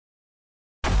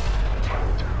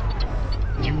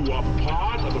You are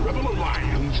part of the Rebel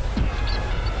Alliance.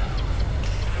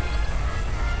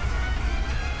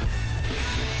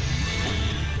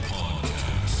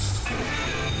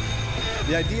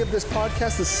 The idea of this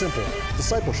podcast is simple: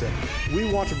 discipleship.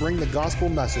 We want to bring the gospel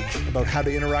message about how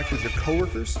to interact with your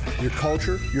coworkers, your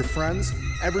culture, your friends,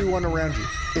 everyone around you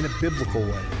in a biblical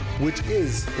way, which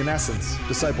is, in essence,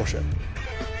 discipleship.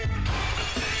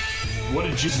 What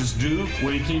did Jesus do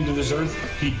when he came to this earth?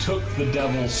 He took the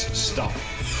devil's stuff.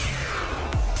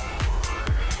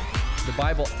 The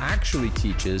Bible actually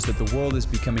teaches that the world is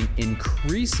becoming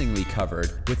increasingly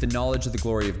covered with the knowledge of the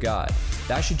glory of God.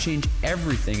 That should change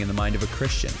everything in the mind of a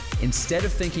Christian. Instead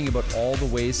of thinking about all the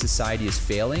ways society is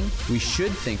failing, we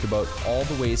should think about all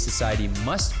the ways society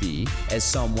must be, as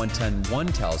Psalm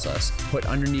 110:1 tells us, put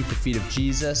underneath the feet of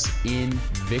Jesus in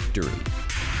victory.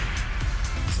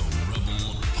 The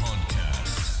Rebel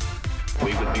Podcast.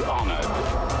 We would be honored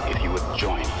if you would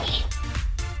join us.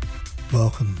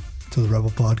 Welcome to the Rebel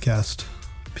Podcast.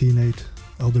 P. Nate,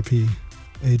 Elder P,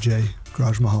 AJ,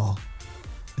 Garage Mahal.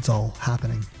 It's all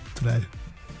happening today.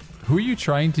 Who are you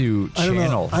trying to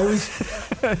channel? I was.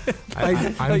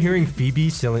 I'm hearing Phoebe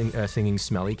singing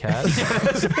 "Smelly Cat."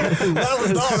 That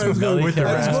was not what I was going with.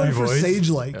 I was going for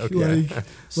sage-like, Okay. like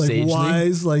Sagely?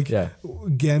 wise, like Yeah.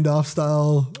 Gandalf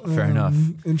style. Fair enough.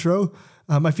 Intro.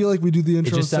 I feel like we do the It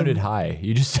intro. just sounded high.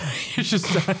 You just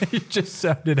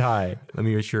sounded high. Let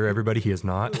me assure everybody he is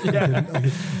not.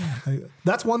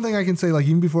 That's one thing I can say. Like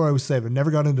even before I was saved, I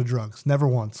never got into drugs, never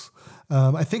once.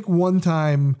 I think one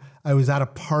time I was at a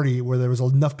party where there was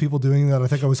enough people doing that. I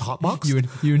think I was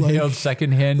hotboxed. You inhaled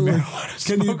secondhand like, marijuana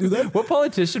can you smoke. do that? What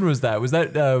politician was that? Was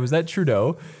that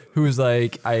Trudeau? Who was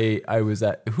like, I was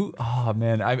at who? Oh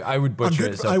man, I would butcher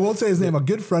it. So. I won't say his name. A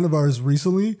good friend of ours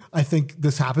recently, I think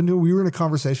this happened to him. We were in a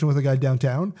conversation with a guy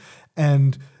downtown,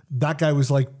 and that guy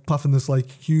was like puffing this like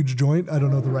huge joint. I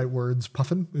don't know the right words.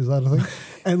 Puffing, is that a thing?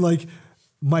 And like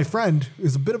my friend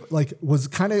is a bit of like was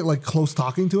kind of like close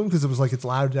talking to him because it was like it's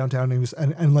loud downtown. And he was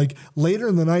and like later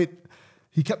in the night,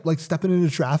 he kept like stepping into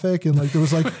traffic and like there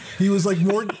was like he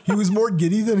was more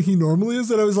giddy than he normally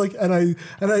is. And I was like and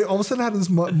I all of a sudden had this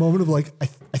moment of like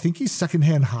I think he's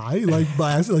secondhand high, like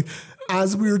by accident, like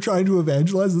as we were trying to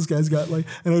evangelize, this guy's got like,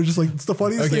 and I was just like, it's the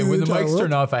funniest thing. Okay, when in the entire mics world.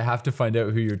 turn off, I have to find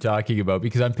out who you're talking about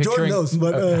because I'm Jordan picturing knows,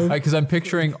 but, because I'm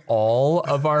picturing all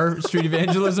of our street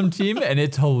evangelism team, and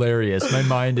it's hilarious. My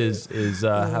mind is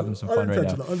having some fun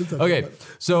right now. Okay,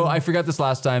 so I forgot this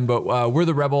last time, but we're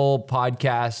the Rebel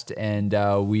Podcast, and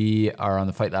we are on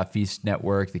the Fight Laugh Feast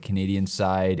network, the Canadian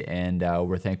side, and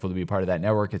we're thankful to be a part of that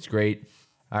network. It's great.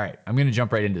 All right, I'm going to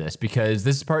jump right into this because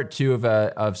this is part two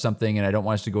of something, and I don't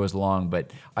want us to go as long,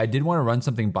 but I did want to run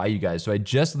something by you guys. So I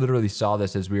just literally saw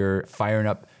this as we were firing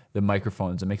up the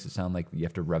microphones. It makes it sound like you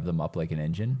have to rev them up like an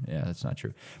engine. Yeah, that's not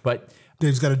true. But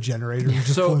Dave's got a generator.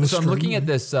 Just so pulling a I'm string. looking at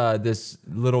this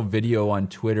little video on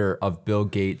Twitter of Bill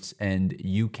Gates and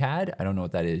UCAD. I don't know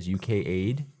what that is. UK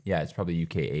Aid. Yeah, it's probably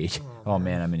UK Aid. Oh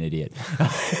man, I'm an idiot.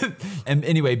 And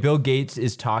anyway, Bill Gates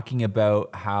is talking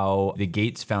about how the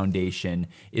Gates Foundation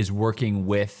is working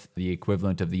with the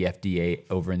equivalent of the FDA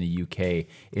over in the UK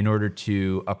in order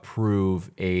to approve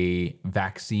a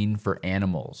vaccine for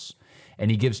animals.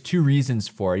 And he gives two reasons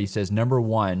for it. He says, number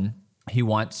one, he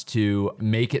wants to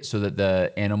make it so that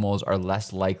the animals are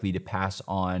less likely to pass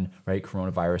on, right?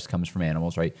 Coronavirus comes from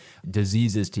animals, right?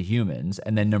 Diseases to humans.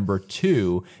 And then number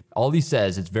two, all he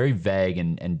says, it's very vague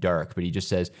and dark, but he just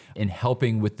says, in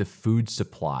helping with the food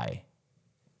supply.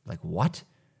 Like, what?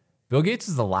 Bill Gates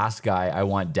is the last guy I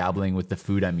want dabbling with the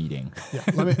food I'm eating. Yeah,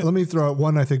 let me throw out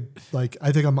one. I think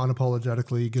I'm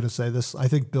unapologetically going to say this. I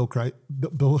think Bill Gates.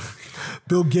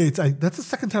 That's the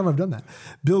second time I've done that.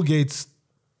 Bill Gates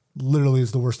literally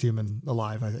is the worst human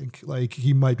alive. I think like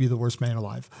he might be the worst man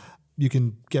alive. You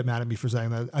can get mad at me for saying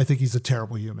that. I think he's a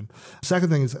terrible human. Second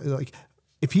thing is like,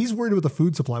 if he's worried about the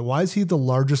food supply, why is he the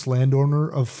largest landowner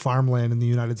of farmland in the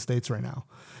United States right now?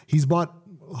 He's bought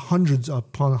hundreds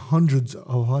upon hundreds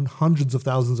of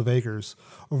thousands of acres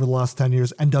over the last 10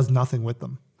 years and does nothing with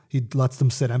them. He lets them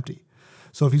sit empty.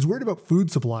 So if he's worried about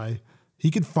food supply, he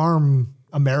could farm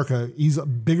America. He's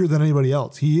bigger than anybody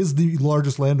else. He is the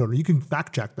largest landowner. You can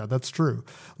fact check that. That's true.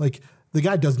 Like the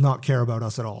guy does not care about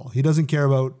us at all. He doesn't care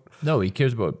about. No, he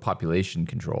cares about population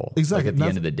control. Exactly. Like at the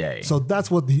end of the day. So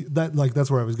that's what that's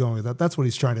where I was going with that. That's what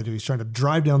he's trying to do. He's trying to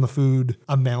drive down the food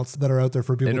amounts that are out there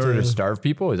for people. In order to starve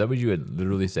people? Is that what you would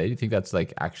literally say? Do you think that's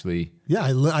like actually? Yeah,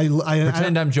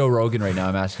 pretend I'm Joe Rogan right now.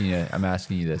 I'm asking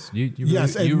you this.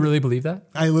 You really believe that?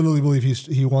 I literally believe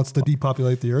he wants to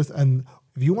depopulate the earth, and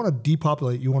if you want to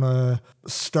depopulate, you want to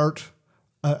start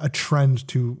a trend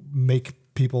to make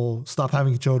people stop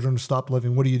having children, stop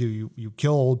living. What do? You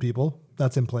kill old people.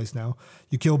 That's in place now.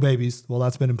 You kill babies. Well,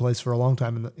 that's been in place for a long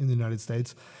time in the United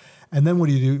States. And then what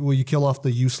do? Well, you kill off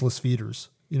the useless feeders.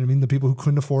 You know what I mean? The people who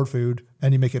couldn't afford food,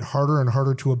 and you make it harder and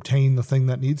harder to obtain the thing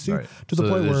that needs to, Right. to the So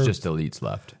point there's where just elites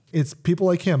left. it's people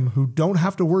like him who don't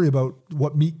have to worry about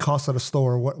what meat costs at a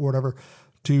store or whatever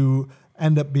to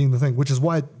end up being the thing, which is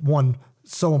why, one,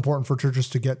 so important for churches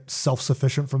to get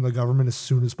self-sufficient from the government as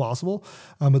soon as possible.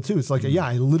 But two, it's like, yeah,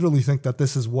 I literally think that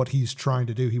this is what he's trying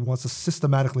to do. He wants to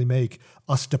systematically make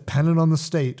us dependent on the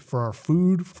state for our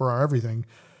food, for our everything,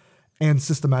 and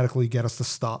systematically get us to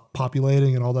stop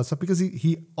populating and all that stuff, because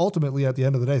he ultimately, at the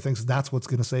end of the day, thinks that's what's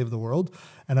going to save the world.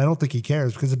 And I don't think he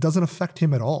cares, because it doesn't affect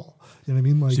him at all. You know what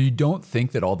I mean? Like, So you don't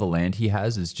think that all the land he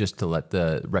has is just to let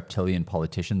the reptilian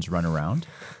politicians run around?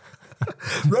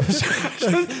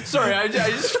 Sorry, I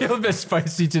just feel a bit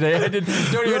spicy today.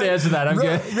 Don't even answer that. I'm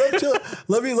good.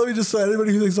 Let me just say,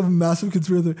 anybody who thinks I'm a massive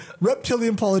conspiracy,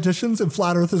 reptilian politicians and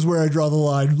flat Earth is where I draw the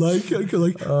line. Like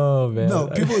Oh man, no,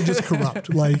 people are just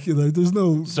corrupt. Like, there's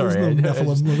no, Sorry, there's no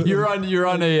Nephilim.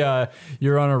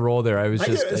 you're on a roll there. I was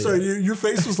sorry, your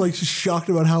face was like shocked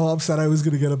about how upset I was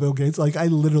going to get at Bill Gates. Like, I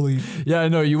literally. Yeah, I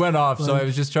know you went off, so I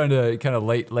was just trying to kind of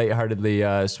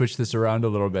lightheartedly switch this around a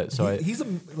little bit. So He's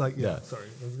sorry,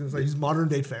 I was gonna say he's modern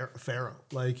day Pharaoh.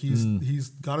 Like, he's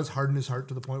got his heart in his heart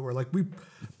to the point where, like, we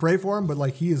pray for him, but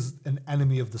like, he is an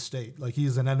enemy of the state. Like, he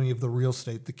is an enemy of the real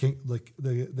state, the king, like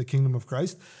the kingdom of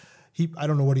Christ. I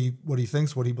don't know what he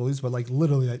thinks, what he believes, but like,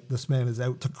 literally, like, this man is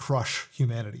out to crush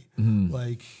humanity.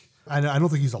 Like, I don't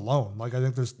think he's alone. Like, I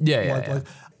think there's Like,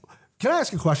 can I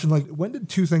ask a question? Like, when did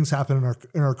two things happen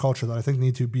in our culture that I think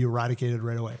need to be eradicated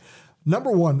right away?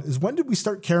 Number one is, when did we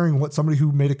start caring what somebody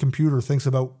who made a computer thinks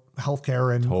about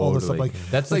healthcare and all this stuff? Like,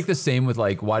 that's like the same with,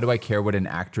 like, why do I care what an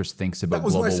actress thinks about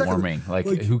global warming? Like,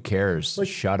 who cares? Like,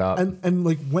 shut up. And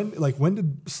when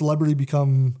did celebrity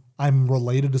become, I'm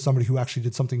related to somebody who actually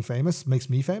did something famous,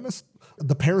 makes me famous?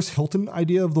 The Paris Hilton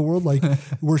idea of the world, like,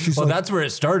 where she's well, that's where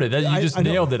it started. You just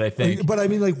nailed it, I think. Like, but I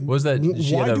mean, like, was that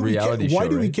she had a reality show? Why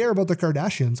do we care about the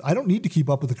Kardashians? I don't need to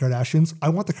keep up with the Kardashians. I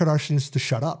want the Kardashians to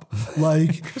shut up.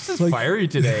 Like, this is fiery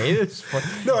today.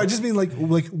 No, I just mean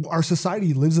like our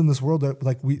society lives in this world that,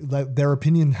 like, that their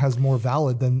opinion has more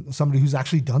valid than somebody who's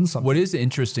actually done something. What is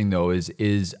interesting though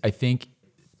is I think,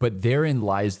 but therein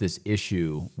lies this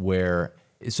issue where.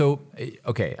 So,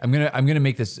 okay, I'm gonna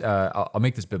make this. I'll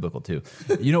make this biblical too.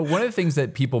 You know, one of the things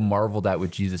that people marveled at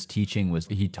with Jesus' teaching was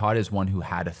he taught as one who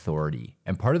had authority,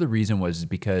 and part of the reason was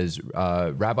because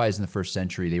rabbis in the first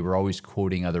century, they were always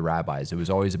quoting other rabbis. It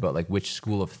was always about, like, which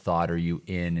school of thought are you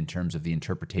in terms of the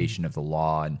interpretation of the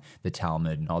law and the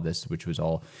Talmud and all this, which was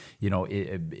all, you know,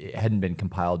 it hadn't been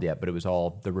compiled yet, but it was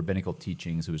all the rabbinical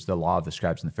teachings. It was the law of the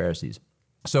scribes and the Pharisees.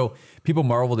 So people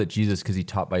marveled at Jesus because he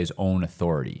taught by his own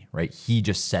authority, right? He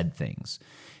just said things.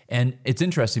 And it's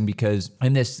interesting because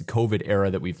in this COVID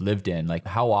era that we've lived in, like,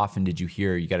 how often did you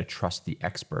hear you got to trust the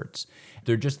experts?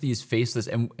 They're just these faceless.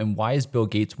 And why is Bill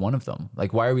Gates one of them?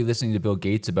 Like, why are we listening to Bill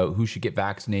Gates about who should get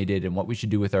vaccinated and what we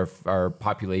should do with our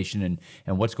population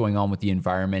and what's going on with the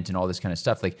environment and all this kind of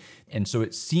stuff? Like, and so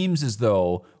it seems as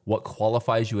though what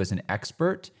qualifies you as an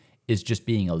expert is just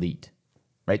being elite.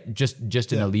 Right, just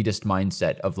an elitist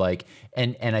mindset of, like,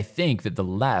 and I think that the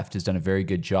left has done a very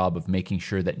good job of making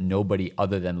sure that nobody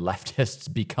other than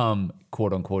leftists become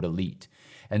quote unquote elite,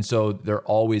 and so they're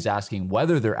always asking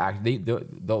whether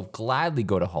they'll gladly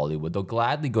go to Hollywood, they'll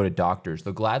gladly go to doctors,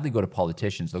 they'll gladly go to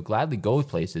politicians, they'll gladly go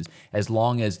places as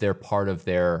long as they're part of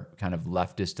their kind of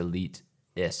leftist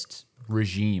elitist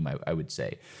regime, I would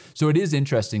say. So it is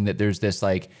interesting that there's this,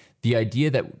 like, the idea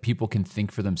that people can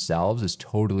think for themselves is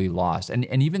totally lost. And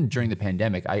even during the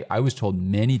pandemic, I was told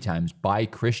many times by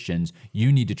Christians,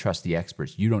 you need to trust the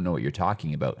experts. You don't know what you're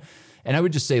talking about. And I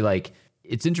would just say, like,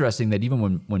 it's interesting that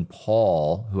even when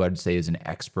Paul, who I'd say is an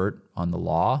expert on the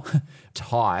law,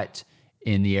 taught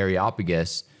in the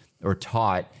Areopagus,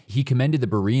 he commended the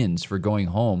Bereans for going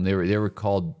home. They were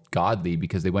called godly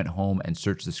because they went home and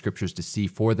searched the scriptures to see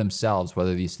for themselves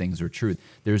whether these things are true.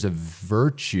 There's a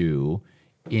virtue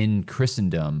in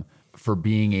Christendom for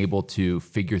being able to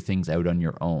figure things out on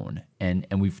your own. And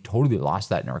we've totally lost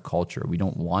that in our culture. We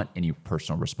don't want any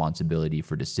personal responsibility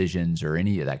for decisions or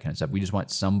any of that kind of stuff. We just want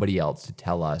somebody else to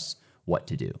tell us what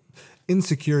to do.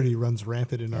 Insecurity runs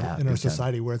rampant in our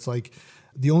society, where it's like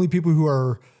the only people who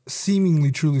are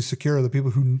seemingly truly secure are the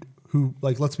people who,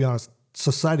 like, let's be honest,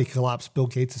 society collapsed, Bill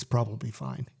Gates is probably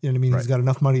fine. You know what I mean? Right. He's got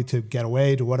enough money to get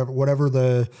away to whatever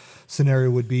the scenario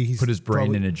would be. He's put his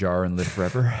brain in a jar and live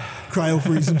forever. Cryo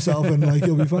freeze himself and, like,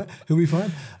 he'll be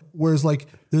fine. Whereas like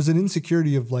there's an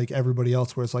insecurity of like everybody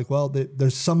else where it's like, well,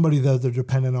 there's somebody that they're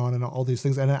dependent on and all these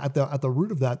things. And at the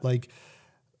root of that, like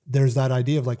there's that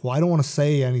idea of like, well, I don't want to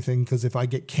say anything because if I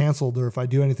get canceled or if I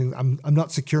do anything, I'm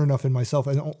not secure enough in myself.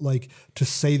 I don't like to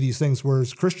say these things.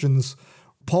 Whereas Christians,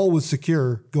 Paul was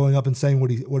secure going up and saying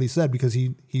what he said because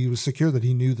he was secure that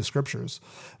he knew the scriptures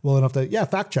well enough that, yeah,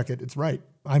 fact check it. It's right.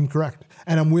 I'm correct.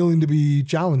 And I'm willing to be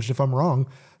challenged if I'm wrong.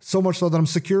 So much so that I'm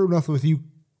secure enough with you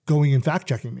going and fact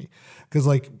checking me. Because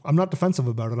like, I'm not defensive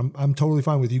about it. I'm totally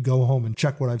fine with you go home and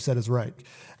check what I've said is right.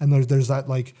 And there's that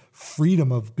like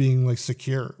freedom of being like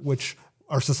secure, which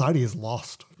our society has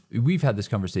lost. We've had this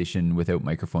conversation without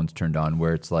microphones turned on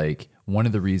where it's like one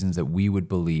of the reasons that we would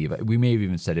believe, we may have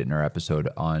even said it in our episode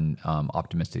on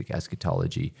optimistic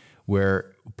eschatology,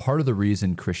 where part of the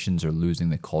reason Christians are losing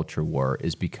the culture war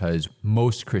is because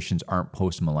most Christians aren't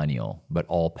post-millennial, but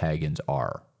all pagans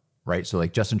are. Right, so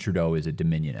like Justin Trudeau is a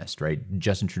dominionist, right?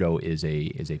 Justin Trudeau is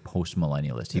a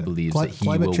post-millennialist. He believes that he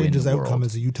climate will change's win the outcome world.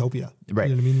 is a utopia, right?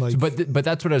 You know what I mean? Like, so, but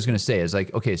that's what I was going to say. Is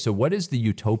like, okay, so what is the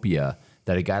utopia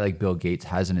that a guy like Bill Gates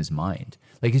has in his mind?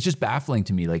 Like, it's just baffling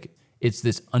to me. Like, it's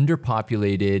this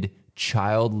underpopulated,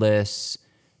 childless,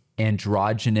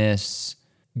 androgynous,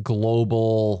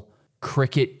 global,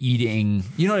 cricket eating.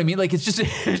 You know what I mean? Like, it's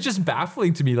just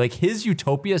baffling to me. Like, his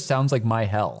utopia sounds like my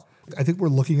hell. I think we're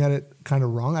looking at it kind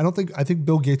of wrong. I think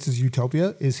Bill Gates'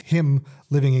 utopia is him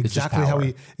living exactly how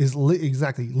he is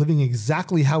living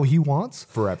exactly how he wants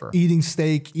forever, eating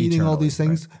steak, eating all these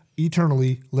things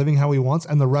eternally, living how he wants,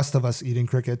 and the rest of us eating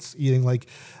crickets, eating like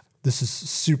this is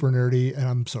super nerdy, and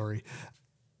I'm sorry.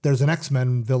 There's an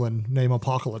X-Men villain named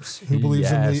Apocalypse who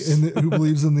believes in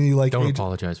the like. Don't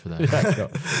apologize for that. No,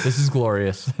 this is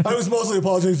glorious. I was mostly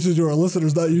apologizing to our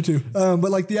listeners, not you two. But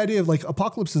like the idea of like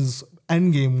Apocalypse's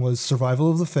endgame was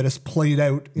survival of the fittest played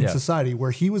out in society,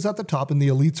 where he was at the top and the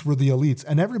elites were the elites,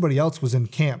 and everybody else was in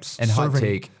camps. And hot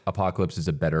take: Apocalypse is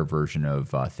a better version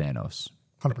of Thanos.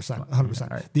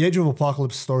 100%. Right. The Age of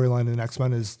Apocalypse storyline in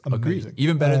X-Men is amazing. Agreed.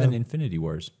 Even better than Infinity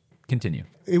Wars. Continue.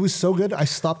 It was so good. I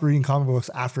stopped reading comic books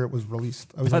after it was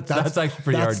released. I was that's actually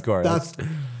pretty hardcore.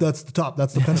 That's the top.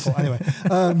 That's the pinnacle.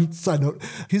 Anyway, side note,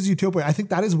 his utopia. I think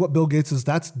that is what Bill Gates is.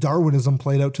 That's Darwinism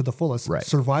played out to the fullest. Right.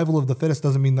 Survival of the fittest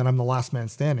doesn't mean that I'm the last man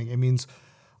standing. It means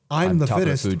I'm the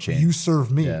fittest. You serve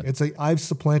me. Yeah. It's like I've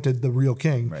supplanted the real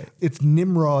king. Right. It's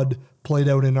Nimrod played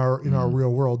out in our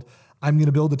real world. I'm going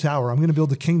to build a tower. I'm going to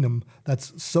build a kingdom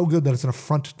that's so good that it's an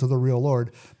affront to the real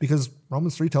Lord, because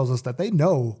Romans 3 tells us that they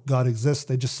know God exists.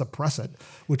 They just suppress it,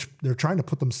 which they're trying to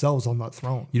put themselves on that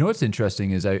throne. You know what's interesting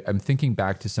is I'm thinking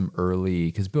back to some early,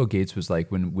 because Bill Gates was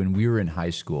like, when we were in high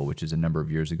school, which is a number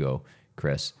of years ago,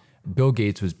 Chris, Bill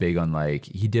Gates was big on like,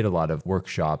 he did a lot of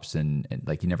workshops and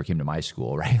like he never came to my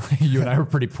school, right? Like, you and I were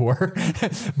pretty poor,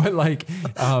 but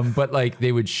like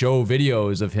they would show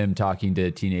videos of him talking to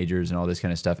teenagers and all this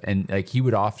kind of stuff. And like, he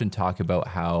would often talk about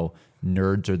how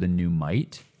nerds are the new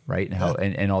might, right? And how,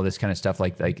 and all this kind of stuff,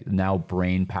 like now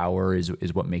brain power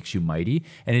is what makes you mighty.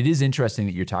 And it is interesting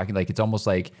that you're talking, like, it's almost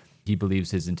like he believes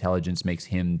his intelligence makes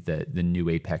him the new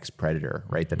apex predator,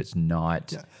 right? That it's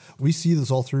not. Yeah. We see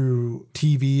this all through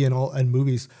TV and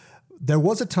movies. There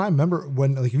was a time, remember,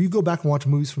 when like if you go back and watch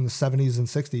movies from the 70s and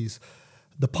 60s,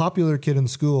 the popular kid in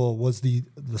school was the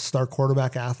star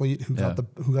quarterback athlete who got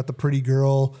the pretty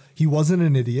girl. He wasn't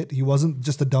an idiot. He wasn't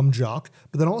just a dumb jock.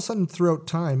 But then all of a sudden, throughout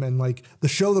time, and like the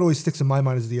show that always sticks in my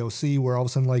mind is The OC, where all of a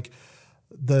sudden like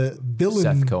the villain,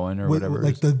 Seth Cohen or whatever,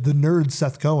 like the nerd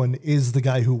Seth Cohen is the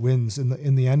guy who wins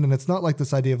in the end. And it's not like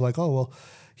this idea of like, oh well,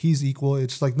 he's equal.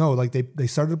 It's like, no, like they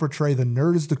started to portray the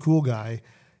nerd as the cool guy.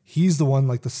 He's the one,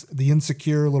 like the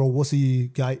insecure little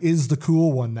wussy guy is the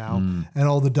cool one now. And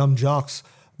all the dumb jocks,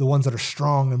 the ones that are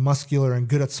strong and muscular and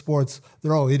good at sports,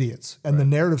 they're all idiots. And the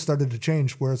narrative started to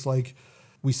change where it's like,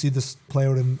 we see this play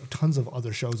out in tons of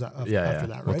other shows after that,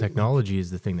 right? Well, technology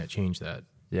is the thing that changed that.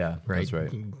 Yeah, right. That's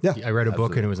right. Yeah, I read a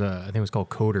book and it was I think it was called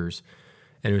Coders,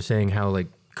 and it was saying how like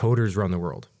coders run the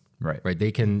world. Right.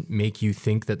 They can make you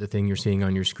think that the thing you're seeing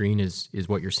on your screen is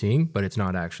what you're seeing, but it's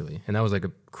not actually. And that was like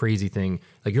a crazy thing.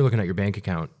 Like you're looking at your bank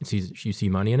account, you see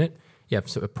money in it. Yeah.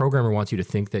 So a programmer wants you to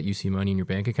think that you see money in your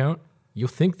bank account. You'll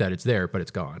think that it's there, but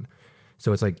it's gone.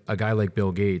 So it's like a guy like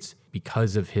Bill Gates,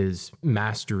 because of his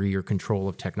mastery or control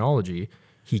of technology,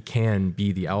 he can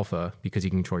be the alpha because he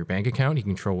can control your bank account. He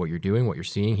can control what you're doing, what you're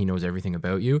seeing. He knows everything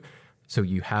about you. So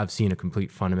you have seen a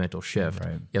complete fundamental shift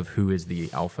of who is the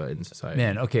alpha in society.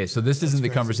 Man, okay, so this isn't the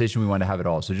conversation we want to have at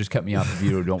all. So just cut me off if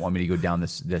you don't want me to go down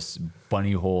this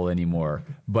bunny hole anymore.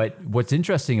 But what's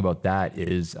interesting about that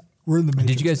is, we're in the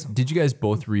Matrix. Did you guys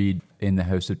both read In the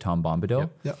House of Tom Bombadil?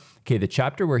 Yep. Okay, the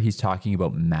chapter where he's talking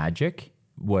about magic,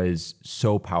 was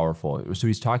so powerful. So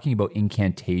he's talking about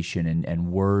incantation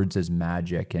and words as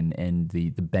magic and the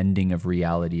bending of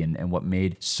reality. And what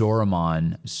made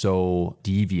Saruman so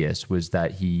devious was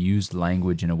that he used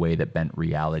language in a way that bent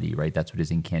reality, right? That's what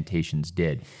his incantations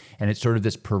did. And it's sort of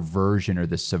this perversion or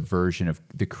this subversion of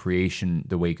the creation,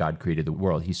 the way God created the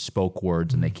world. He spoke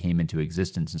words and they came into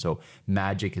existence. And so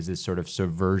magic is this sort of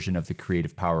subversion of the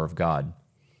creative power of God.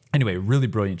 Anyway, really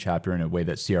brilliant chapter in a way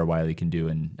that C.R. Wiley can do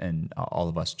and all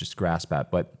of us just grasp at.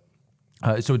 But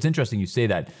so it's interesting you say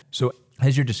that. So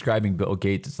as you're describing Bill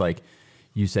Gates, it's like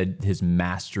you said his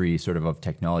mastery sort of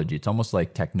technology. It's almost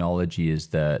like technology is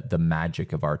the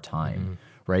magic of our time,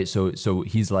 right? So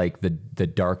he's like the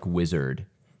dark wizard,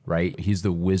 right? He's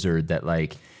the wizard that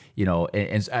like, you know,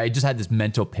 and I just had this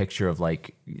mental picture of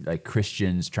like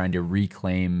Christians trying to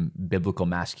reclaim biblical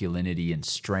masculinity and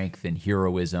strength and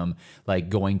heroism, like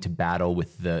going to battle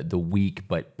with the weak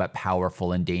but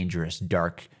powerful and dangerous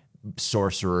dark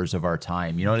sorcerers of our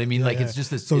time. You know what I mean? It's just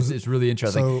this. It's really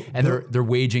interesting. And they're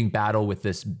waging battle with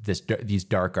these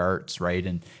dark arts, right?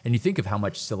 And you think of how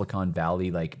much Silicon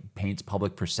Valley like paints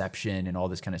public perception and all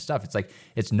this kind of stuff. It's like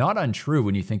it's not untrue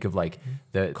when you think of like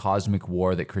the cosmic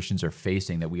war that Christians are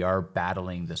facing, that we are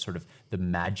battling the sort of the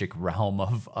magic realm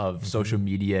of social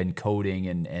media and coding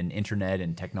and internet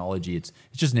and technology. It's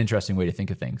just an interesting way to think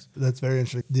of things. That's very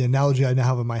interesting. The analogy I now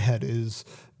have in my head is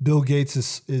Bill Gates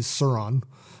is Sauron,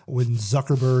 when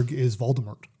Zuckerberg is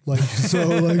Voldemort.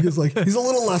 It's like he's a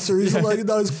little lesser. He's like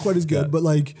not as quite as good, but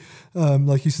like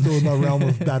he's still in that realm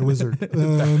of bad wizard.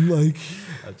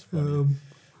 That's funny.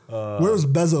 Where was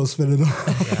Bezos fitted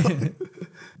on?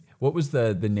 What was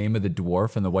the name of the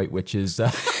dwarf and the White Witch's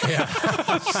sleigh?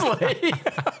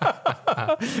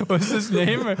 What's his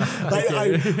name?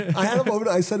 I had a moment.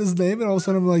 I said his name, and all of a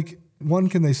sudden I'm like, one,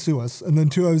 can they sue us? And then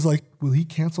two, I was like, will he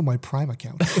cancel my Prime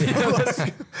account?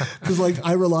 Because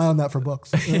I rely on that for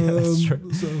books. That's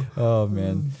true. Oh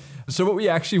man. So what we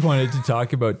actually wanted to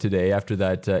talk about today, after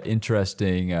that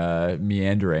interesting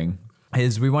meandering,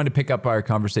 is we wanted to pick up our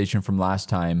conversation from last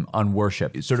time on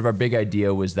worship. Sort of our big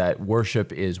idea was that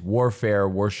worship is warfare.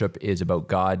 Worship is about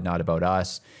God, not about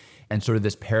us. And sort of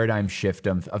this paradigm shift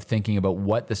of thinking about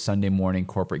what the Sunday morning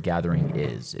corporate gathering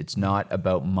is. It's not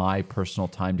about my personal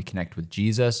time to connect with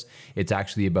Jesus. It's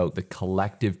actually about the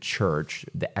collective church,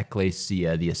 the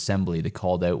ecclesia, the assembly, the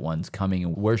called out ones coming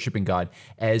and worshiping God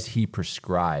as he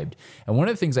prescribed. And one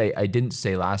of the things I didn't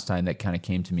say last time that kind of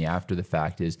came to me after the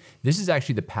fact is this is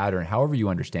actually the pattern, however you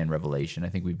understand Revelation. I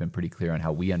think we've been pretty clear on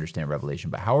how we understand Revelation,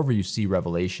 but however you see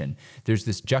Revelation, there's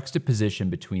this juxtaposition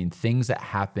between things that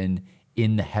happen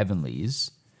in the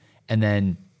heavenlies and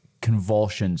then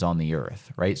convulsions on the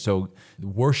earth, right? So the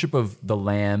worship of the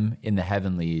Lamb in the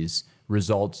heavenlies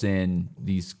results in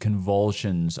these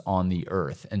convulsions on the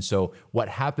earth. And so what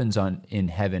happens in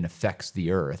heaven affects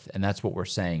the earth. And that's what we're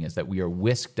saying, is that we are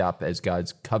whisked up as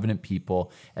God's covenant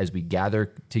people. As we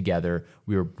gather together,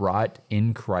 we are brought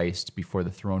in Christ before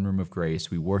the throne room of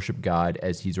grace. We worship God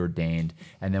as he's ordained.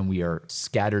 And then we are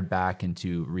scattered back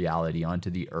into reality, onto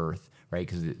the earth, right?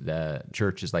 Because the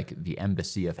church is like the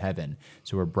embassy of heaven.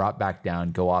 So we're brought back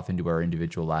down, go off into our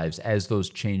individual lives as those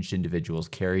changed individuals,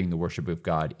 carrying the worship of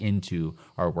God into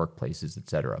our workplaces,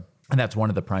 etc. And that's one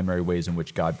of the primary ways in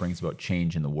which God brings about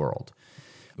change in the world.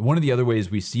 One of the other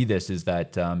ways we see this is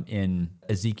that in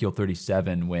Ezekiel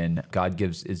 37, when God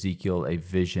gives Ezekiel a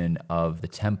vision of the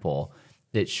temple,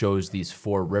 it shows these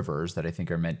four rivers that I think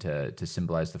are meant to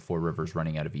symbolize the four rivers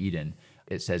running out of Eden.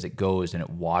 It says it goes and it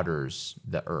waters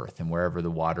the earth, and wherever the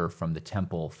water from the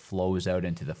temple flows out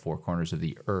into the four corners of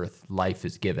the earth, life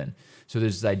is given. So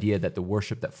there's this idea that the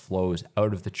worship that flows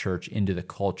out of the church into the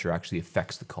culture actually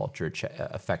affects the culture,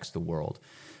 affects the world,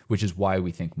 which is why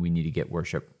we think we need to get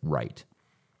worship right.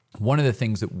 One of the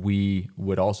things that we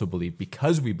would also believe,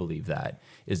 because we believe that,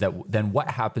 is that then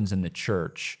what happens in the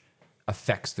church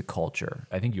affects the culture.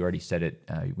 I think you already said it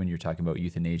when you were talking about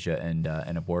euthanasia and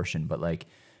abortion, but like,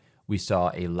 we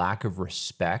saw a lack of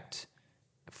respect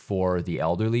for the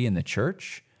elderly in the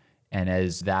church. And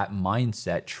as that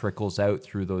mindset trickles out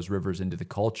through those rivers into the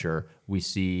culture, we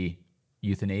see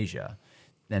euthanasia.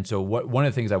 And so one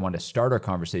of the things I want to start our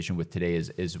conversation with today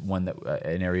is one that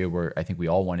an area where I think we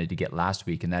all wanted to get last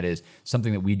week, and that is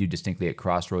something that we do distinctly at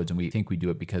Crossroads, and we think we do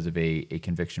it because of a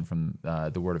conviction from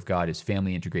the Word of God, is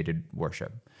family integrated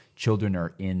worship. Children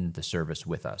are in the service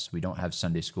with us. We don't have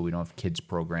Sunday school. We don't have kids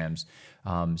programs.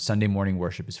 Sunday morning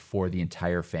worship is for the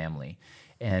entire family.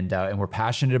 And we're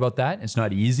passionate about that. It's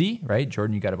not easy, right?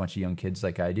 Jordan, you got a bunch of young kids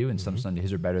like I do, and some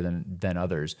Sundays are better than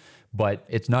others. But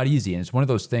it's not easy. And it's one of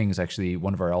those things, actually,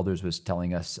 one of our elders was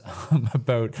telling us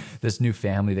about this new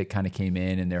family that kind of came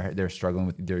in, and they're struggling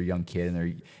with their young kid,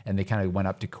 and they kind of went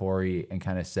up to Corey and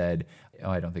kind of said,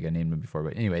 I don't think I named him before,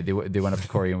 but anyway, they went up to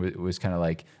Corey and it was kind of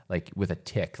like with a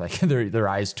tick, like their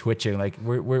eyes twitching, like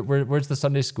where's the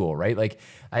Sunday school, right? Like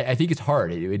I think it's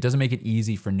hard. It doesn't make it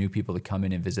easy for new people to come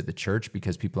in and visit the church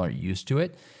because people aren't used to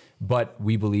it. But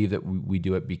we believe that we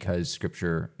do it because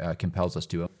Scripture compels us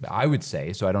to. I would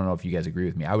say, so I don't know if you guys agree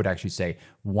with me, I would actually say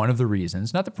one of the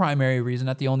reasons, not the primary reason,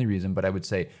 not the only reason, but I would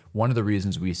say one of the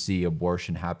reasons we see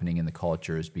abortion happening in the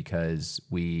culture is because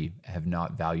we have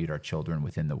not valued our children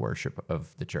within the worship of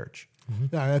the church.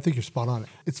 Yeah, I think you're spot on.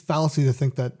 It's fallacy to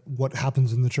think that what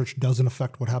happens in the church doesn't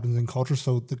affect what happens in culture.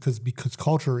 So because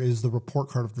culture is the report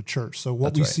card of the church. So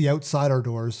what we see outside our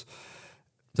doors.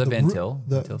 Is that Van Til?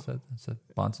 Van Til said? Is that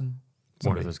Bonson?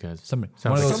 One of those guys. Somebody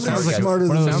Sounds like smart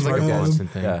guys.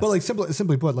 Yeah. But like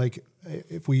simply put, like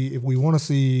if we want to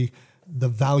see the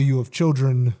value of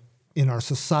children in our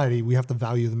society, we have to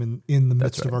value them in the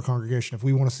midst of our congregation. If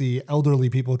we want to see elderly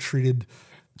people treated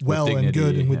well and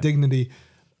good and with dignity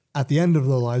at the end of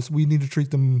their lives, we need to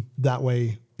treat them that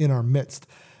way in our midst.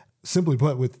 Simply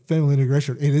put, with family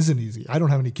integration, it isn't easy. I don't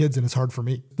have any kids and it's hard for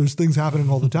me. There's things happening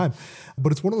all the time.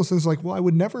 But it's one of those things like, well, I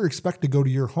would never expect to go to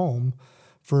your home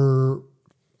for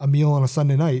a meal on a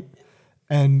Sunday night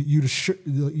and you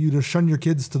to shun your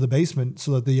kids to the basement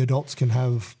so that the adults can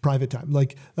have private time.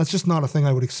 Like, that's just not a thing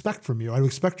I would expect from you. I would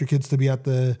expect your kids to be at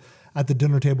the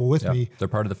dinner table with me. They're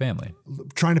part of the family.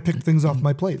 Trying to pick things off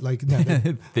my plate. Like, no,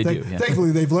 they do. Yeah.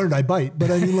 Thankfully, they've learned I bite.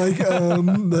 But I mean,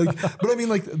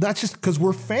 that's just because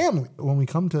we're family. When we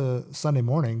come to Sunday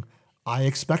morning, I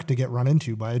expect to get run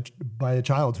into by a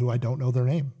child who I don't know their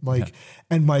name.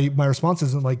 And my response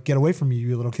isn't like, get away from me,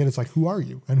 you little kid. It's like, who are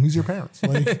you? And who's your parents?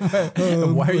 Like,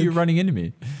 why are you running into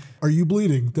me? Are you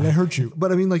bleeding? Did I hurt you?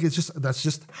 But I mean, like, that's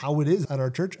just how it is at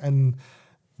our church. And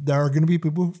there are going to be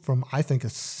people from, I think, a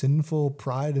sinful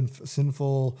pride and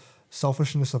sinful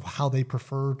selfishness of how they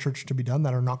prefer church to be done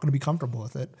that are not going to be comfortable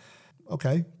with it.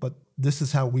 Okay, but this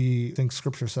is how we think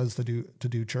Scripture says to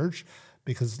do church,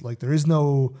 because like there is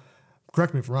no,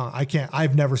 correct me if I'm wrong,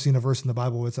 I've never seen a verse in the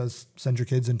Bible where it says send your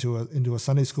kids into a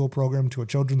Sunday school program, to a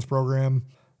children's program,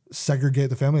 segregate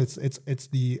the family. It's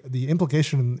the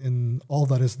implication in all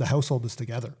that is the household is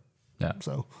together. Yeah.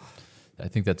 So I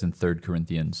think that's in 3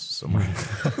 Corinthians somewhere.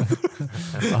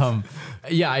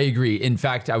 Yeah, I agree. In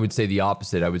fact, I would say the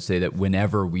opposite. I would say that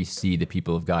whenever we see the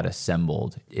people of God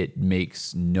assembled, it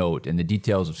makes note, and the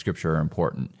details of Scripture are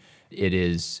important. It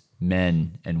is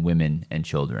men and women and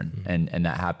children. And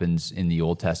that happens in the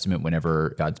Old Testament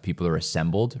whenever God's people are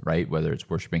assembled, right? Whether it's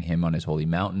worshiping him on his holy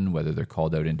mountain, whether they're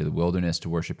called out into the wilderness to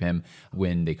worship him,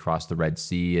 when they cross the Red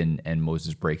Sea and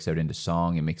Moses breaks out into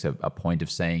song, it makes a point of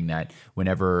saying that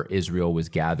whenever Israel was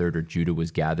gathered or Judah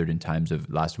was gathered in times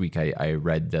of, last week I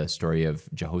read the story of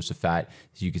Jehoshaphat.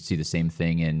 So you could see the same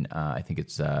thing in, I think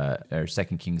it's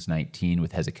 2 Kings 19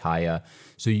 with Hezekiah.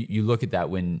 So you look at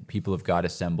that when people of God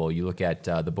assemble. You look at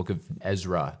the book of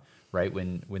Ezra, right?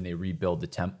 When they rebuild the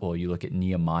temple, you look at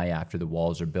Nehemiah after the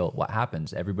walls are built. What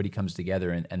happens? Everybody comes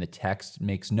together, and the text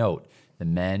makes note. The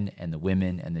men and the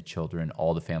women and the children,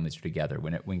 all the families are together.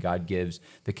 When God gives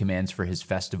the commands for his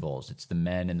festivals, it's the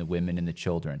men and the women and the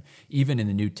children. Even in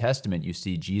the New Testament, you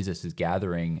see Jesus is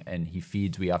gathering and he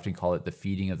feeds, we often call it the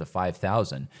feeding of the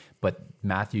 5,000. But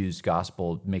Matthew's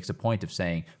gospel makes a point of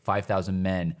saying 5,000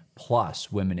 men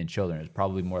plus women and children. It's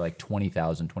probably more like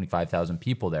 20,000, 25,000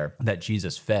 people there that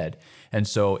Jesus fed. And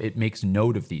so it makes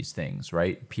note of these things,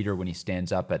 right? Peter, when he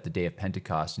stands up at the day of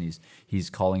Pentecost and he's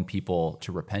calling people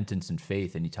to repentance and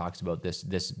faith, and he talks about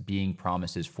this being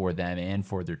promises for them and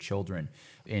for their children.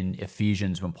 In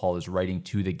Ephesians, when Paul is writing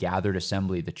to the gathered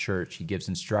assembly, the church, he gives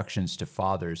instructions to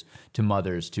fathers, to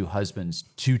mothers, to husbands,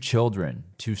 to children,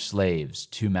 to slaves,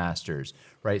 to masters,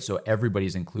 right? So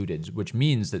everybody's included, which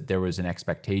means that there was an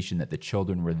expectation that the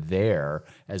children were there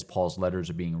as Paul's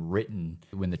letters are being written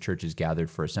when the church is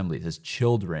gathered for assembly. It says,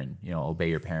 children, obey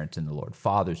your parents in the Lord.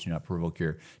 Fathers, do not provoke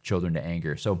your children to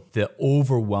anger. So the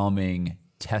overwhelming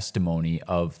testimony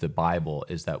of the Bible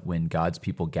is that when God's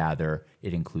people gather,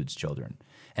 it includes children.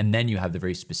 And then you have the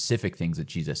very specific things that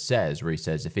Jesus says, where he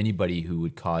says, if anybody who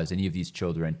would cause any of these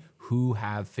children who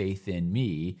have faith in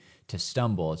me to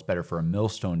stumble. It's better for a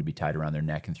millstone to be tied around their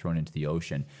neck and thrown into the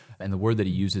ocean. And the word that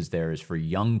he uses there is for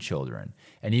young children.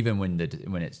 And even when the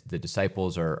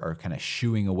disciples are kind of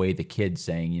shooing away the kids,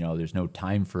 saying, there's no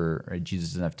time for Jesus,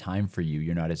 doesn't have time for you.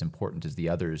 You're not as important as the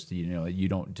others. You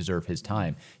don't deserve his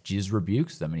time. Jesus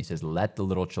rebukes them and he says, let the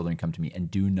little children come to me and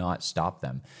do not stop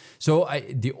them. So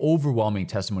the overwhelming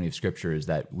testimony of Scripture is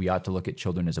that we ought to look at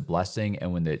children as a blessing.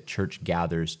 And when the church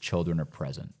gathers, children are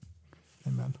present.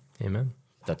 Amen. Amen.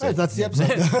 All right, that's the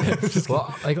episode.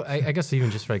 Well, I guess even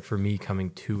just like for me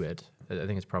coming to it, I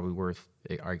think it's probably worth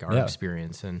our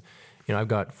experience. And, I've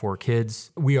got 4 kids.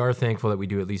 We are thankful that we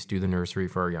do at least do the nursery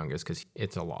for our youngest because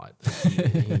it's a lot.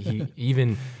 He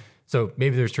even... So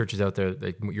maybe there's churches out there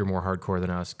that you're more hardcore than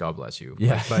us. God bless you.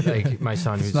 Yeah. But like my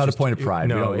son, who's it's not just, a point of pride.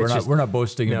 No, we're not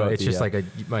boasting about it. It's just like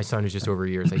my son who's just over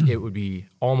years. Like it would be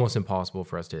almost impossible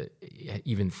for us to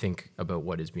even think about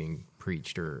what is being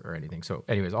preached or anything. So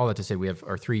anyways, all that to say, we have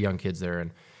our 3 young kids there,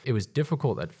 and it was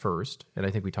difficult at first. And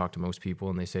I think we talk to most people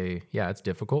and they say, yeah, it's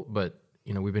difficult, but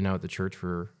we've been out at the church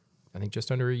for, I think, just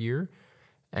under a year.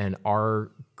 And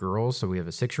our girls, so we have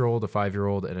a 6-year-old, a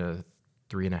 5-year-old, and a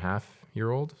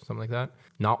 3.5-year-old, something like that.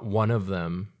 Not one of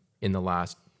them in the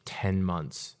last 10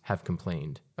 months have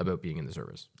complained about being in the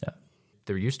service. Yeah.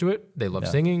 They're used to it. They love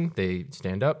singing. They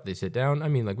stand up. They sit down. I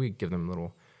mean, like we give them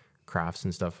little crafts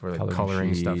and stuff or like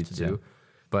coloring stuff to do.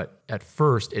 But at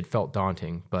first it felt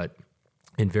daunting, but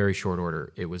in very short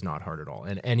order, it was not hard at all.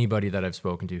 And anybody that I've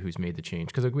spoken to who's made the change,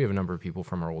 because like we have a number of people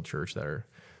from our old church that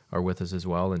are with us as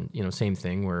well. And, same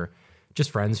thing where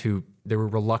just friends who they were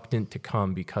reluctant to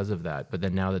come because of that. But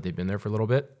then now that they've been there for a little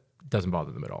bit, it doesn't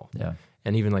bother them at all. Yeah.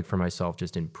 And even like for myself,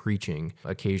 just in preaching,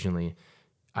 occasionally,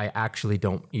 I actually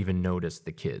don't even notice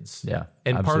the kids. Yeah.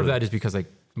 And absolutely. part of that is because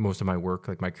like most of my work,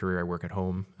 like my career, I work at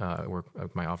home, I work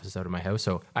at my office out of my house.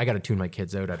 So I got to tune my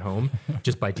kids out at home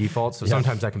just by default. So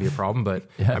sometimes that can be a problem, but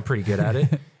I'm pretty good at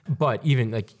it. But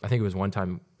even like, I think it was one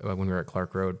time when we were at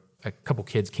Clark Road, a couple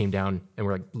kids came down and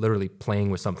were like literally playing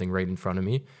with something right in front of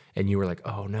me. And you were like,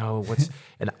 oh no,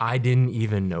 and I didn't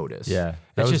even notice. Yeah.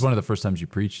 That was one of the first times you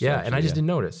preached. Yeah. And I just didn't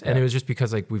notice. And it was just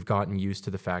because like we've gotten used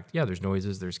to the fact, there's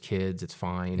noises, there's kids, it's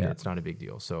fine. Yeah. It's not a big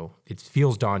deal. So it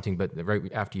feels daunting, but right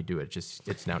after you do it,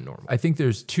 it's now normal. I think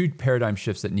there's 2 paradigm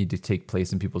shifts that need to take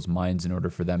place in people's minds in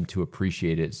order for them to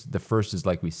appreciate it. The first is,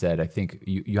 like we said, I think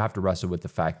you have to wrestle with the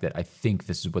fact that I think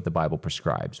this is what the Bible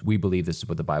prescribes. We believe this is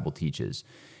what the Bible teaches.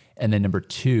 And then number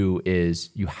 2 is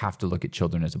you have to look at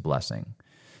children as a blessing.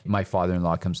 My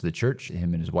father-in-law comes to the church,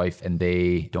 him and his wife, and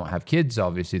they don't have kids.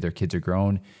 Obviously, their kids are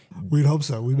grown. We'd hope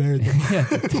so. We married them.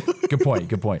 Yeah, good point.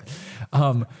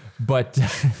 But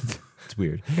it's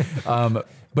weird.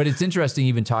 But it's interesting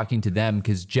even talking to them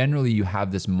because generally you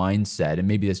have this mindset, and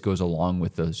maybe this goes along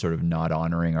with the sort of not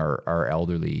honoring our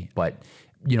elderly, but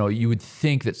you would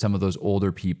think that some of those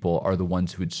older people are the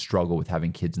ones who would struggle with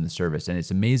having kids in the service. And it's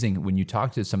amazing when you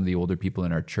talk to some of the older people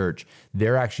in our church,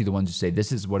 they're actually the ones who say,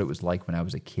 this is what it was like when I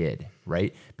was a kid,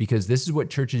 right? Because this is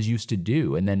what churches used to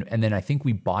do. And then I think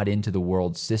we bought into the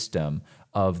world system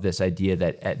of this idea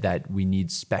that we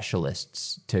need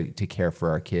specialists to care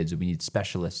for our kids. We need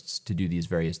specialists to do these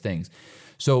various things.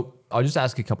 So I'll just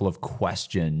ask a couple of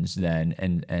questions then,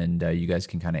 and you guys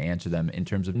can kind of answer them in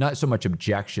terms of not so much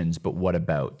objections, but what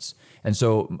abouts. And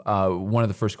so one of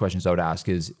the first questions I would ask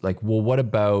is like, well, what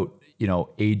about,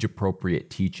 age appropriate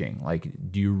teaching?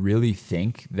 Like, do you really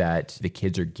think that the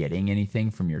kids are getting anything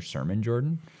from your sermon,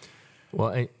 Jordan?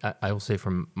 Well, I will say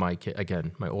from my kid,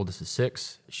 again, my oldest is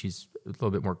 6. She's a little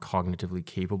bit more cognitively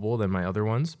capable than my other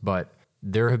ones, but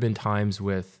there have been times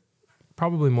with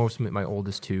probably most of my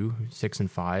oldest 2, 6 and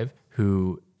 5,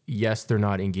 who, yes, they're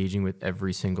not engaging with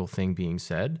every single thing being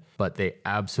said, but they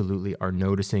absolutely are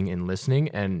noticing and listening.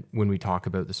 And when we talk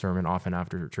about the sermon often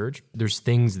after church, there's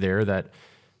things there that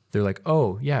they're like,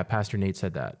 oh yeah, Pastor Nate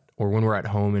said that. Or when we're at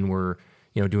home and we're,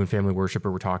 doing family worship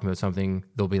or we're talking about something,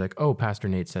 they'll be like, oh, Pastor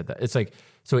Nate said that. It's like,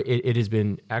 so it has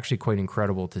been actually quite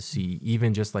incredible to see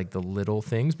even just like the little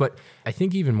things. But I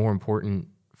think even more important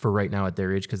for right now at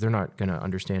their age, because they're not going to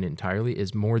understand it entirely,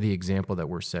 is more the example that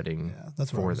we're setting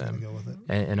for them. Go with it.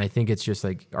 And I think it's just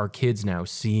like our kids now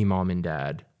see mom and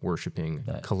dad worshiping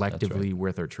collectively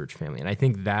with our church family. And I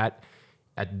think that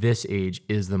at this age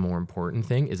is the more important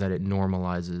thing, is that it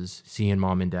normalizes seeing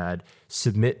mom and dad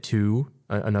submit to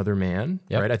another man,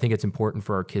 right? I think it's important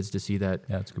for our kids to see that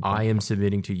I am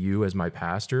submitting to you as my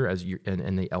pastor, as you,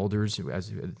 and the elders,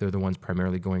 as they're the ones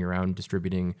primarily going around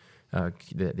distributing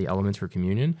the elements for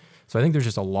communion. So I think there's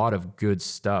just a lot of good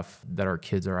stuff that our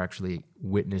kids are actually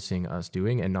witnessing us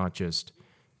doing, and not just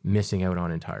missing out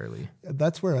on entirely.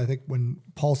 That's where I think when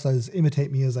Paul says,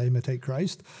 imitate me as I imitate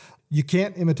Christ, you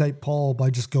can't imitate Paul by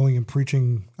just going and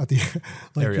preaching at the,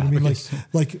 like, you know what I mean?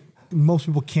 Like most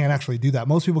people can't actually do that.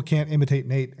 Most people can't imitate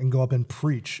Nate and go up and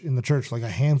preach in the church. Like a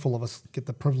handful of us get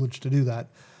the privilege to do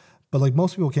that. But like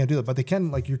most people can't do that, but they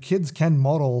can, like your kids can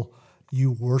model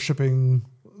you worshiping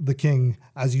the King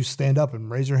as you stand up and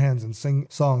raise your hands and sing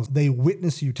songs. They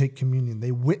witness you take communion.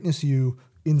 They witness you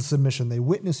in submission. They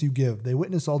witness you give. They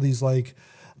witness all these like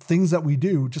things that we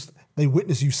do. Just they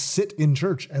witness you sit in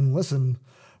church and listen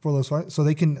for those. So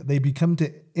they become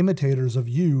to imitators of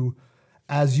you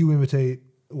as you imitate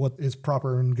what is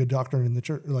proper and good doctrine in the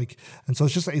church. Like, and so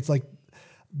it's like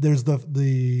there's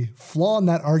the flaw in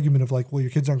that argument of like, well, your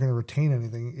kids aren't going to retain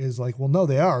anything is like, well, no,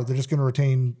 they are. They're just going to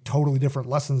retain totally different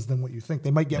lessons than what you think.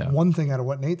 They might get one thing out of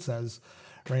what Nate says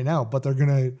right now, but they're going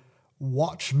to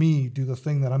watch me do the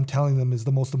thing that I'm telling them is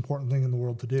the most important thing in the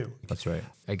world to do. That's right.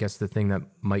 I guess the thing that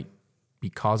might be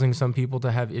causing some people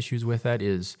to have issues with that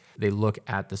is they look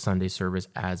at the Sunday service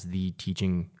as the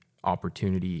teaching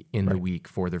opportunity in the week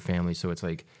for their family. So it's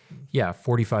like,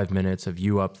 45 minutes of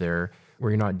you up there where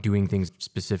you're not doing things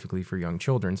specifically for young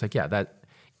children. It's like, that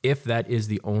if that is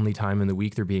the only time in the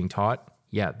week they're being taught,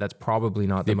 that's probably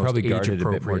not the most age appropriate.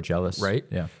 A bit more jealous, right?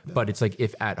 Yeah. But it's like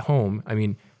if at home, I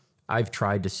mean, I've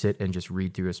tried to sit and just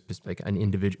read through an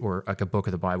individual or like a book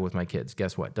of the Bible with my kids.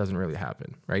 Guess what? Doesn't really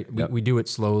happen, right? We do it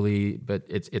slowly, but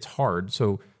it's hard.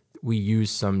 So we use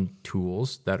some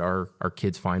tools that our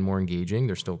kids find more engaging.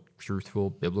 They're still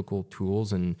truthful, biblical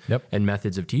tools and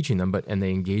methods of teaching them, and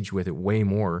they engage with it way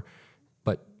more.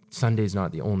 But Sunday's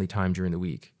not the only time during the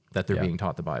week that they're being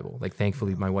taught the Bible. Like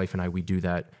thankfully, my wife and I, we do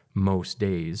that most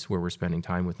days where we're spending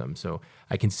time with them. So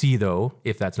I can see though,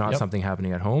 if that's not something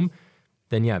happening at home,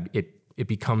 then it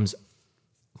becomes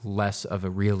less of a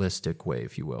realistic way,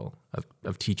 if you will,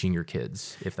 of teaching your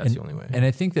kids, if that's the only way. And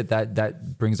I think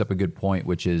that brings up a good point,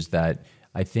 which is that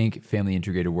I think family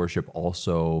integrated worship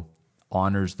also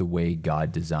honors the way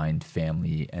God designed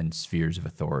family and spheres of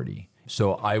authority.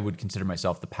 So I would consider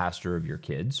myself the pastor of your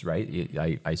kids, right?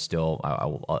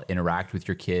 I'll interact with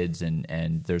your kids,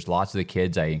 and there's lots of the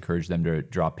kids. I encourage them to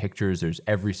draw pictures. There's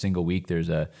every single week. There's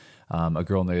a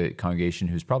girl in the congregation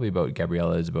who's probably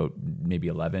Gabriella is about maybe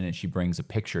 11, and she brings a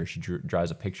picture. She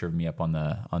draws a picture of me up on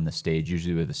the stage,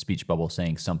 usually with a speech bubble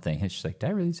saying something. And she's like,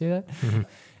 "Did I really say that?" Mm-hmm.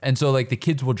 And so like the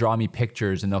kids will draw me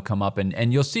pictures, and they'll come up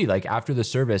and you'll see like after the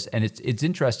service, and it's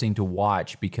interesting to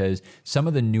watch because some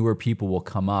of the newer people will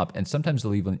come up, and sometimes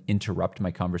they'll even interrupt my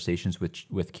conversations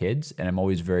with kids, and I'm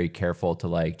always very careful to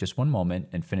like just one moment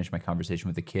and finish my conversation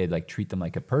with the kid, like treat them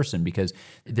like a person, because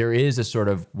there is a sort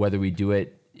of, whether we do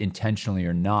it intentionally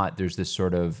or not, there's this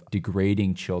sort of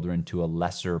degrading children to a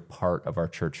lesser part of our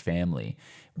church family,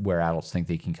 where adults think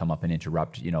they can come up and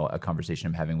interrupt, a conversation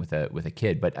I'm having with a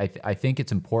kid. But I think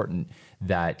it's important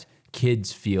that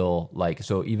kids feel like,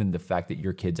 so even the fact that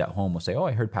your kids at home will say, "Oh,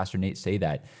 I heard Pastor Nate say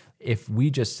that." If we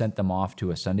just sent them off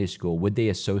to a Sunday school, would they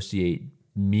associate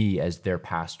me as their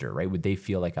pastor, right? Would they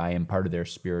feel like I am part of their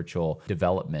spiritual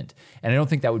development? And I don't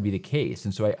think that would be the case.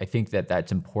 And so I think that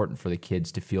that's important for the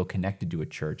kids to feel connected to a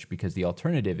church, because the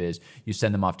alternative is you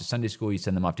send them off to Sunday school, you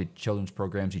send them off to children's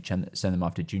programs, you send them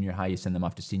off to junior high, you send them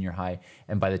off to senior high.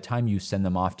 And by the time you send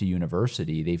them off to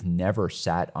university, they've never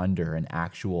sat under an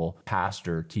actual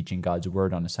pastor teaching God's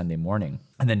word on a Sunday morning.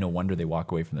 And then no wonder they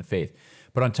walk away from the faith.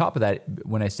 But on top of that,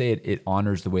 when I say it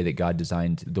honors the way that God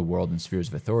designed the world and spheres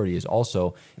of authority, is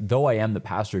also, though I am the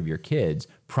pastor of your kids,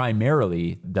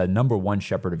 primarily the number one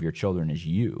shepherd of your children is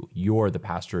you. You're the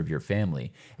pastor of your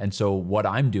family. And so what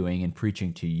I'm doing in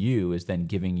preaching to you is then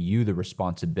giving you the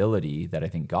responsibility that I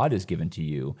think God has given to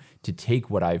you to take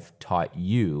what I've taught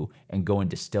you and go and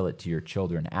distill it to your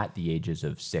children at the ages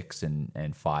of 6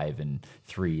 and 5 and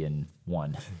 3 and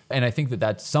 1. And I think that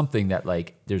that's something that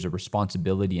like there's a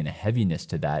responsibility and a heaviness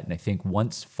to that. And I think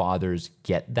once fathers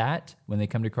get that when they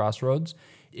come to Crossroads,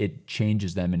 it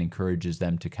changes them and encourages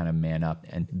them to kind of man up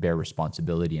and bear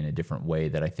responsibility in a different way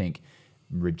that I think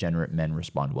regenerate men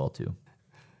respond well to.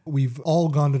 We've all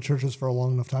gone to churches for a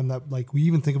long enough time that like we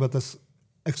even think about this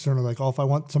externally, like, oh, if I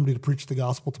want somebody to preach the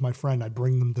gospel to my friend, I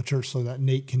bring them to church so that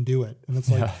Nate can do it. And it's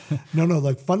like, no,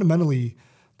 like fundamentally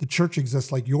the church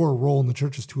exists, like your role in the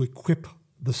church is to equip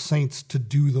the saints to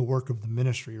do the work of the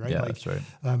ministry, right? Yeah, like, that's right.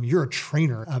 You're a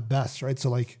trainer at best, right? So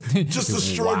like just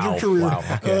destroyed your career. Wow.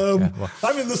 Okay.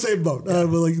 I'm in the same boat, but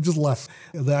like just less.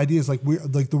 The idea is like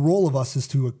the role of us is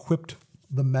to equip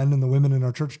the men and the women in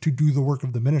our church to do the work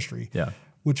of the ministry. Yeah.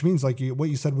 which means like what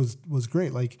you said was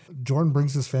great. Like Jordan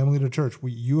brings his family to church.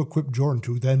 You equip Jordan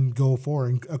to then go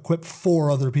forward and equip 4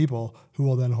 other people who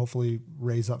will then hopefully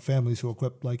raise up families who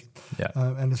equip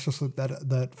and it's just like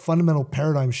that fundamental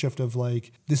paradigm shift of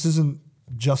like, this isn't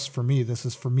just for me. This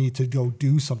is for me to go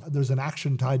do something. There's an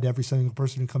action tied to every single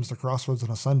person who comes to Crossroads on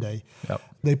a Sunday. Yep.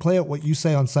 They play out what you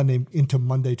say on Sunday into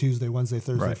Monday, Tuesday, Wednesday,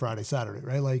 Thursday, Friday, Saturday,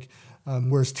 right? Like,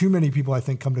 whereas too many people, I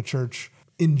think, come to church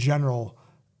in general,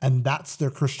 and that's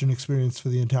their Christian experience for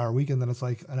the entire week. And then it's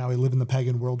like, now I live in the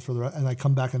pagan world and I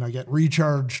come back and I get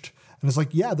recharged. And it's like,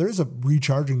 yeah, there is a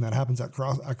recharging that happens at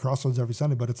Crossroads every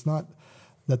Sunday, but it's not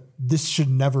that this should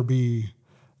never be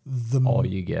all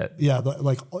you get.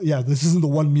 This isn't the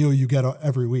one meal you get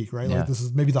every week, right? Yeah. Like this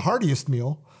is maybe the heartiest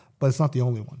meal, but it's not the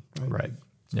only one, Right.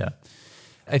 Yeah.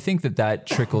 I think that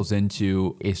trickles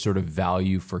into a sort of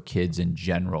value for kids in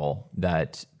general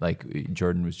that, like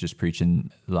Jordan was just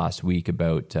preaching last week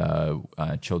about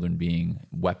children being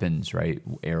weapons, right?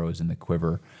 Arrows in the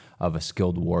quiver of a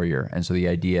skilled warrior. And so the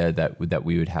idea that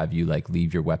we would have you like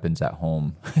leave your weapons at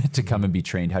home to come and be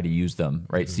trained how to use them,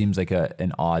 right? Seems like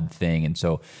an odd thing. And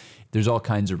so there's all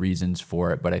kinds of reasons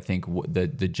for it, but I think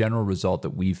the general result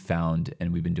that we've found,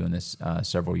 and we've been doing this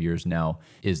several years now,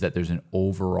 is that there's an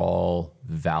overall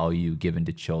value given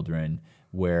to children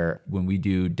where when we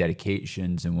do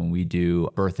dedications and when we do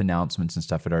birth announcements and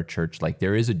stuff at our church, like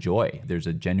there is a joy. There's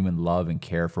a genuine love and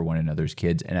care for one another's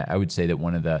kids. And I would say that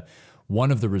one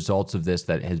of the results of this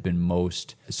that has been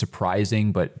most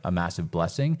surprising but a massive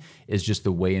blessing is just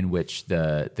the way in which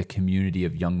the community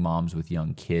of young moms with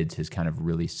young kids has kind of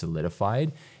really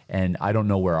solidified. And I don't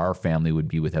know where our family would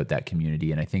be without that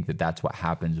community. And I think that that's what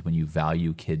happens when you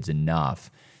value kids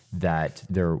enough that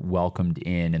they're welcomed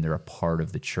in and they're a part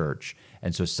of the church.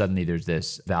 And so suddenly there's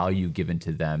this value given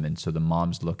to them. And so the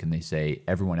moms look and they say,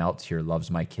 everyone else here loves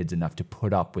my kids enough to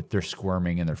put up with their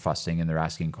squirming and their fussing and they're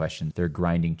asking questions. They're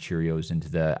grinding Cheerios into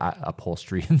the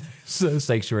upholstery in the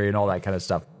sanctuary and all that kind of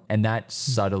stuff. And that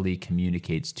subtly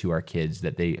communicates to our kids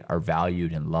that they are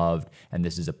valued and loved, and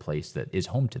this is a place that is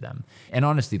home to them. And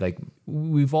honestly, like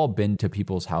we've all been to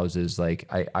people's houses. Like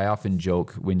I often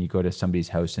joke when you go to somebody's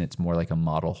house and it's more like a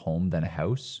model home than a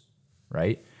house,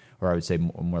 right? Or I would say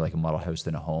more like a model house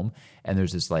than a home. And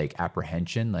there's this like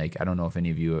apprehension. Like, I don't know if any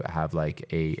of you have like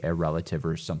a relative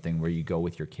or something where you go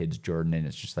with your kids, Jordan, and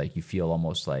it's just like, you feel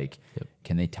almost like,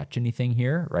 can they touch anything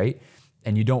here? Right.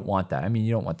 And you don't want that. I mean,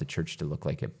 you don't want the church to look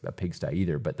like a pigsty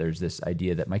either, but there's this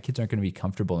idea that my kids aren't going to be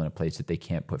comfortable in a place that they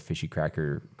can't put fishy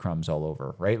cracker crumbs all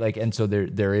over, right? Like, and so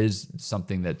there is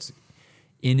something that's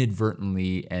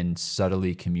inadvertently and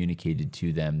subtly communicated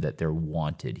to them that they're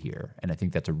wanted here. And I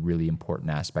think that's a really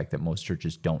important aspect that most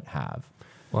churches don't have.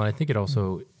 Well, I think it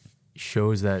also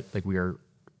shows that like we are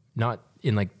not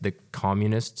in like the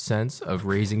communist sense of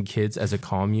raising kids as a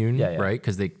commune, right?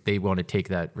 Because they want to take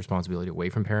that responsibility away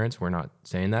from parents. We're not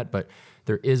saying that, but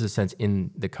there is a sense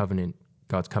in the covenant,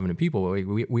 God's covenant people,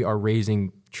 we are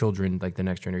raising children, like the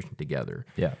next generation together.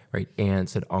 Yeah. Right.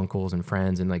 Aunts and uncles and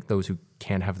friends and like those who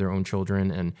can't have their own children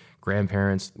and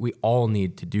grandparents. We all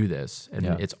need to do this. And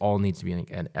it's all needs to be like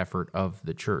an effort of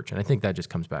the church. And I think that just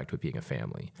comes back to it being a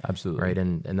family. Absolutely. Right.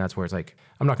 And that's where it's like,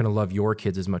 I'm not going to love your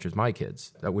kids as much as my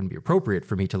kids. That wouldn't be appropriate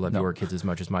for me to love your kids as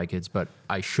much as my kids, but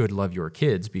I should love your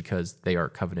kids because they are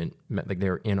covenant, like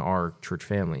they're in our church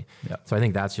family. Yeah. So I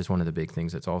think that's just one of the big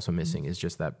things that's also missing is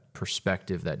just that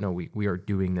perspective that no, we are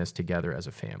doing this together as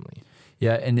a family.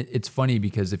 Yeah, and it's funny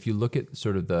because if you look at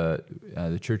sort of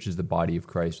the church is the body of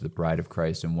Christ, or the bride of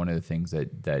Christ, and one of the things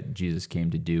that Jesus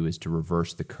came to do is to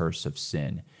reverse the curse of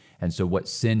sin. And so what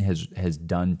sin has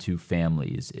done to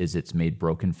families is it's made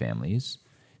broken families.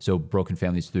 So broken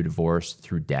families through divorce,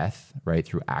 through death, right?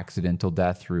 Through accidental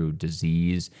death, through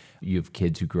disease. You have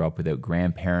kids who grew up without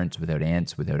grandparents, without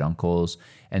aunts, without uncles.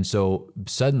 And so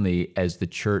suddenly, as the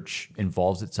church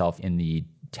involves itself in the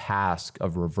task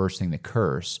of reversing the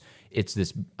curse, it's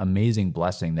this amazing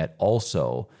blessing that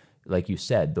also, like you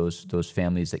said, those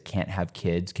families that can't have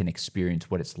kids can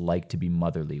experience what it's like to be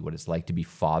motherly, what it's like to be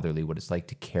fatherly, what it's like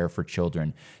to care for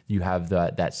children. You have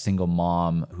that single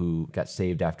mom who got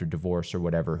saved after divorce or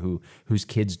whatever, whose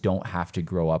kids don't have to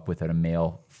grow up without a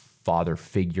male father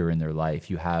figure in their life.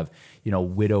 You have,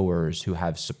 widowers who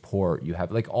have support. You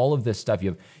have like all of this stuff.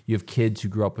 You have kids who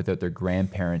grew up without their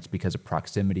grandparents because of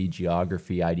proximity,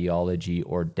 geography, ideology,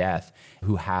 or death,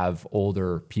 who have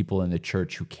older people in the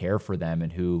church who care for them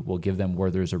and who will give them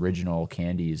Werther's Original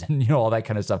candies and all that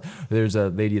kind of stuff. There's a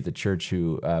lady at the church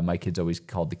who my kids always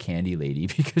called the candy lady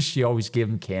because she always gave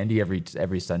them candy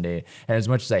every Sunday. And as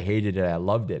much as I hated it, I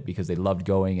loved it because they loved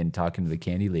going and talking to the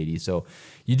candy lady. So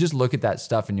you just look at that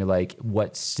stuff and you're like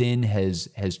what sin has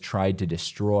tried to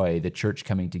destroy, the church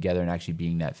coming together and actually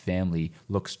being that family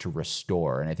looks to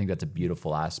restore. And I think that's a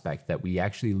beautiful aspect that we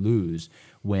actually lose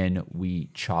when we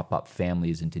chop up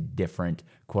families into different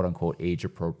quote unquote age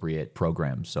appropriate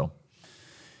programs. So,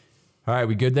 all right,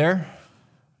 we good there?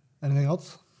 Anything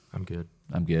else? I'm good.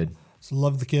 I'm good. So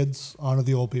love the kids, honor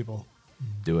the old people.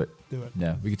 Do it. Do it.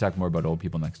 Yeah, we could talk more about old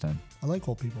people next time. I like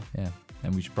old people. Yeah,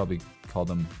 and we should probably call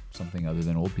them something other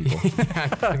than old people. I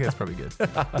think that's probably good.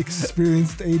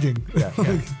 Experienced aging. Yeah,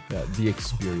 the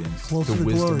experience, Closer the to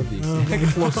wisdom glory. of the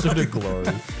experience. Closer to glory.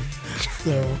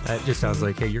 So, That just sounds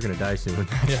like, hey, you're going to die soon.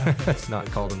 Yeah. Let's not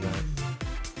call them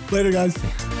that. later, guys.